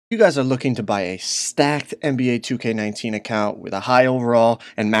You guys are looking to buy a stacked NBA 2K19 account with a high overall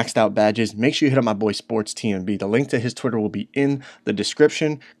and maxed out badges, make sure you hit up my boy Sports TMB. The link to his Twitter will be in the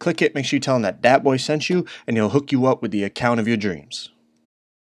description. Click it, make sure you tell him that boy sent you, and he'll hook you up with the account of your dreams.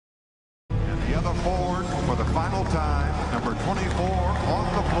 And the other forward for the final time, number 24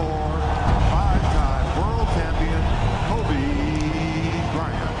 on the floor, five-time world champion, Kobe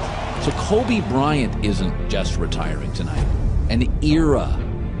Bryant. So Kobe Bryant isn't just retiring tonight. An era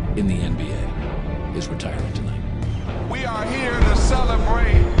in the NBA is retiring tonight. We are here to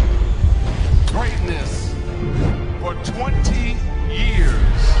celebrate greatness for 20 years.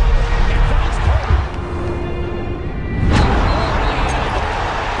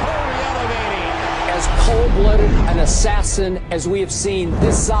 Kobe elevating as cold-blooded an assassin as we have seen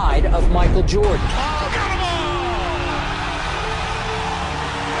this side of Michael Jordan. Oh, got 'em all!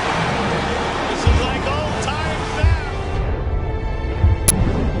 This is like old times now.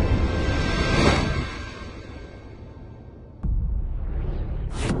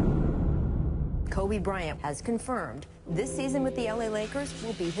 Kobe Bryant has confirmed this season with the LA Lakers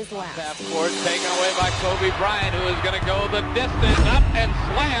will be his last. Half court taken away by Kobe Bryant, who is going to go the distance up and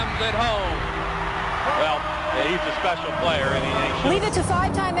slams it home. Well, yeah, he's a special player. And Leave it to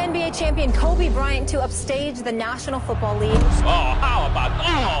five-time NBA champion Kobe Bryant to upstage the National Football League. Oh, how about,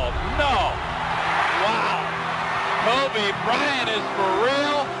 oh, no. Wow. Kobe Bryant is for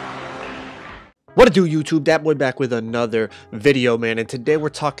real. What it do, YouTube? Dat boy back with another video, man. And today we're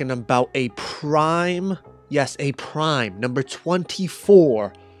talking about a prime, yes, a prime, number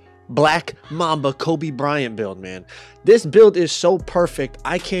 24 Black Mamba Kobe Bryant build, man. This build is so perfect,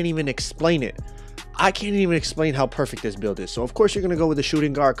 I can't even explain it. I can't even explain how perfect this build is. So, of course, you're going to go with the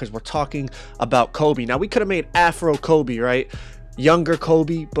shooting guard because we're talking about Kobe. Now, we could have made Afro Kobe, right? Younger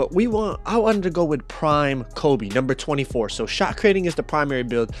Kobe, but I wanted to go with prime Kobe, number 24. So shot creating is the primary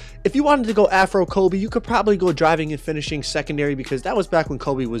build. If you wanted to go Afro Kobe, you could probably go driving and finishing secondary, because that was back when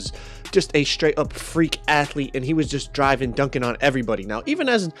Kobe was just a straight up freak athlete and he was just driving, dunking on everybody. Now, even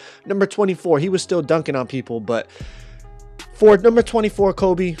as number 24, he was still dunking on people, but for number 24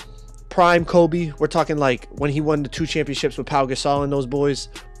 Kobe, prime Kobe, we're talking like when he won the 2 championships with Pau Gasol and those boys.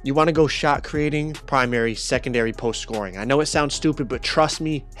 You want to go shot creating, primary, secondary, post scoring. I know it sounds stupid, but trust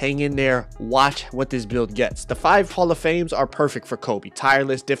me, hang in there, watch what this build gets. The 5 Hall of Fames are perfect for Kobe.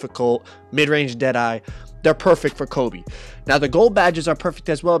 Tireless, difficult, mid-range, deadeye. They're perfect for Kobe. Now, the gold badges are perfect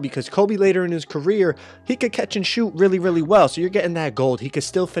as well, because Kobe later in his career, he could catch and shoot really, really well. So you're getting that gold. He could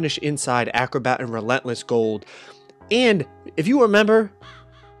still finish inside, acrobat, and relentless gold. And if you remember,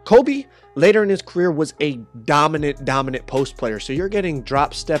 Kobe later in his career was a dominant post player. So you're getting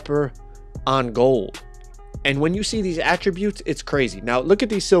drop stepper on gold. And when you see these attributes, it's crazy. Now, look at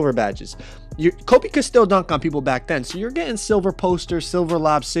these silver badges. Kobe could still dunk on people back then. So you're getting silver poster, silver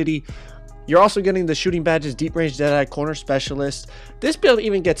lob city. You're also getting the shooting badges, deep range deadeye, corner specialist. This build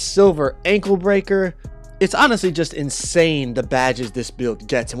even gets silver ankle breaker. It's honestly just insane, the badges this build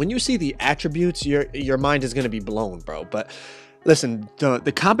gets. And when you see the attributes, your mind is going to be blown, bro. But listen,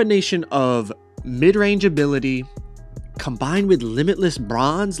 the combination of mid-range ability combined with limitless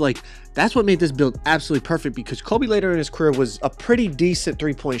bronze, like, that's what made this build absolutely perfect, because Kobe later in his career was a pretty decent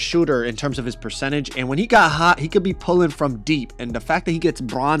three-point shooter in terms of his percentage, and when he got hot, he could be pulling from deep, and the fact that he gets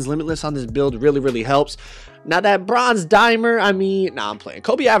bronze limitless on this build really, really helps. Now, that bronze dimer, I mean, I'm playing.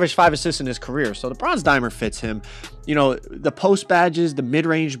 Kobe averaged 5 assists in his career, so the bronze dimer fits him. You know, the post badges, the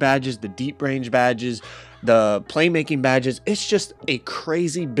mid-range badges, the deep range badges, the playmaking badges, it's just a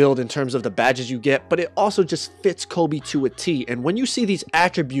crazy build in terms of the badges you get, but it also just fits Kobe to a T. And when you see these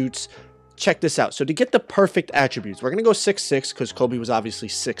attributes, check this out. So to get the perfect attributes, we're going to go 6'6", because Kobe was obviously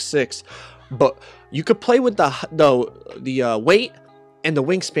 6'6", but you could play with the weight and the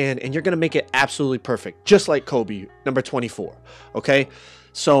wingspan, and you're going to make it absolutely perfect, just like Kobe, number 24, okay?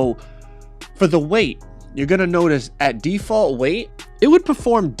 So for the weight, you're going to notice at default weight, it would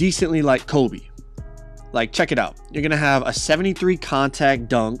perform decently like Kobe. Like, check it out. You're going to have a 73 contact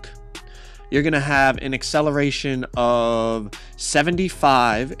dunk. You're going to have an acceleration of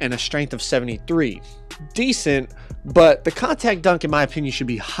 75 and a strength of 73. Decent, but the contact dunk, in my opinion, should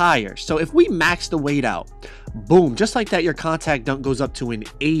be higher. So if we max the weight out, boom, just like that, your contact dunk goes up to an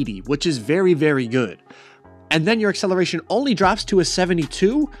 80, which is very, very good. And then your acceleration only drops to a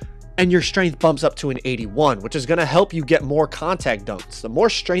 72, and your strength bumps up to an 81, which is going to help you get more contact dunks. The more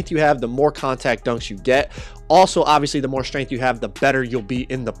strength you have, the more contact dunks you get. Also, obviously, the more strength you have, the better you'll be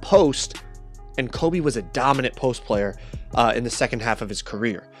in the post. And Kobe was a dominant post player in the second half of his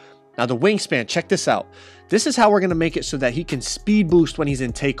career. Now the wingspan, check this out. This is how we're going to make it so that he can speed boost when he's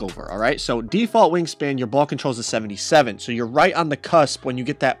in takeover, all right? So default wingspan, your ball control is a 77. So you're right on the cusp when you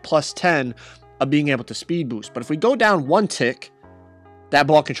get that plus 10 of being able to speed boost. But if we go down 1 tick, that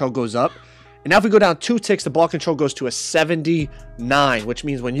ball control goes up. And now if we go down 2 ticks, the ball control goes to a 79, which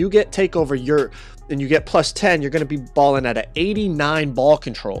means when you get takeover, and you get plus 10, you're going to be balling at an 89 ball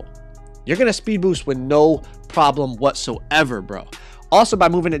control. You're going to speed boost with no problem whatsoever, bro. Also, by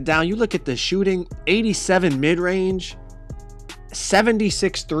moving it down, you look at the shooting, 87 mid-range,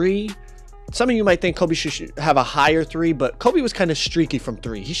 76 3. Some of you might think Kobe should have a higher 3, but Kobe was kind of streaky from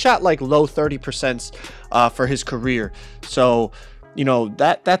 3. He shot like low 30% for his career. So, you know,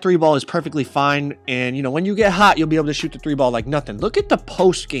 that 3 ball is perfectly fine. And, you know, when you get hot, you'll be able to shoot the 3 ball like nothing. Look at the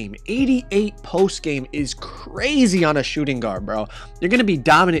post game. 88 post game is crazy on a shooting guard, bro. You're going to be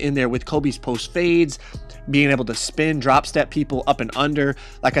dominant in there with Kobe's post fades, being able to spin, drop step people up and under.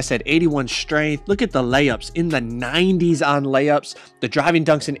 Like I said, 81 strength. Look at the layups in the 90s on layups. The driving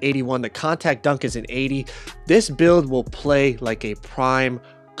dunk's in 81. The contact dunk is in 80. This build will play like a prime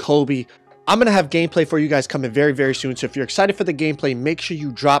Kobe. I'm going to have gameplay for you guys coming very, very soon. So if you're excited for the gameplay, make sure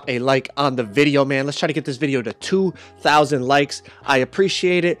you drop a like on the video, man. Let's try to get this video to 2,000 likes. I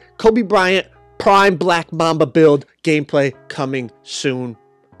appreciate it. Kobe Bryant, prime Black Mamba build gameplay coming soon.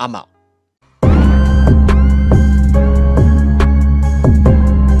 I'm out.